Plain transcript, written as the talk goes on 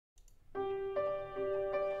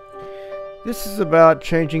This is about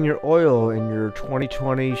changing your oil in your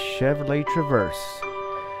 2020 Chevrolet Traverse.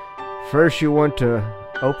 First, you want to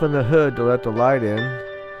open the hood to let the light in.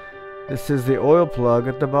 This is the oil plug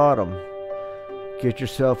at the bottom. Get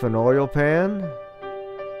yourself an oil pan.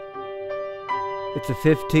 It's a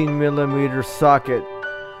 15mm socket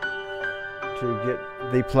to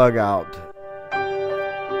get the plug out.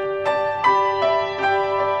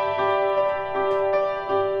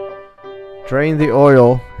 Drain the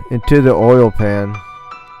oil into the oil pan.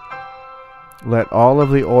 Let all of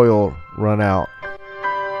the oil run out.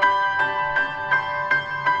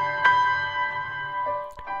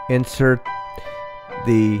 Insert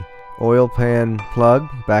the oil pan plug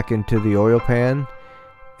back into the oil pan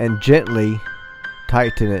and gently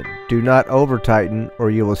tighten it. Do not over tighten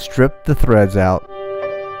or you will strip the threads out.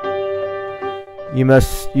 You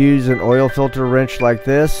must use an oil filter wrench like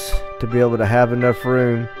this to be able to have enough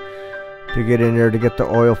room to get in there to get the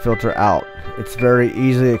oil filter out. It's very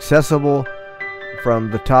easily accessible from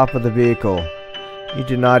the top of the vehicle. You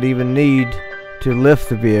do not even need to lift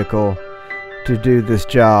the vehicle to do this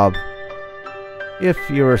job if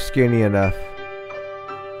you are skinny enough.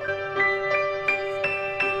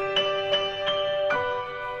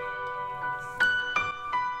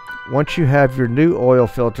 Once you have your new oil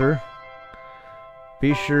filter,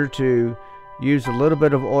 be sure to use a little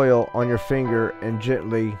bit of oil on your finger and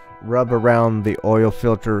gently rub around the oil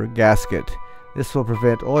filter gasket. This will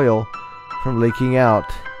prevent oil from leaking out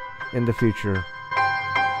in the future.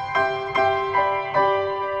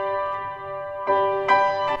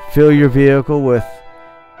 Fill your vehicle with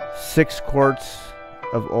 6 quarts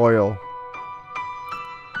of oil.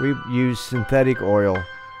 We use synthetic oil.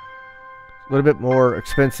 A little bit more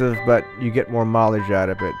expensive, but you get more mileage out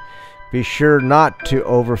of it. Be sure not to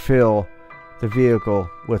overfill the vehicle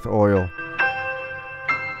with oil.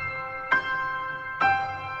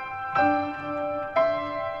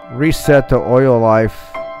 Reset the oil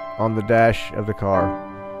life on the dash of the car.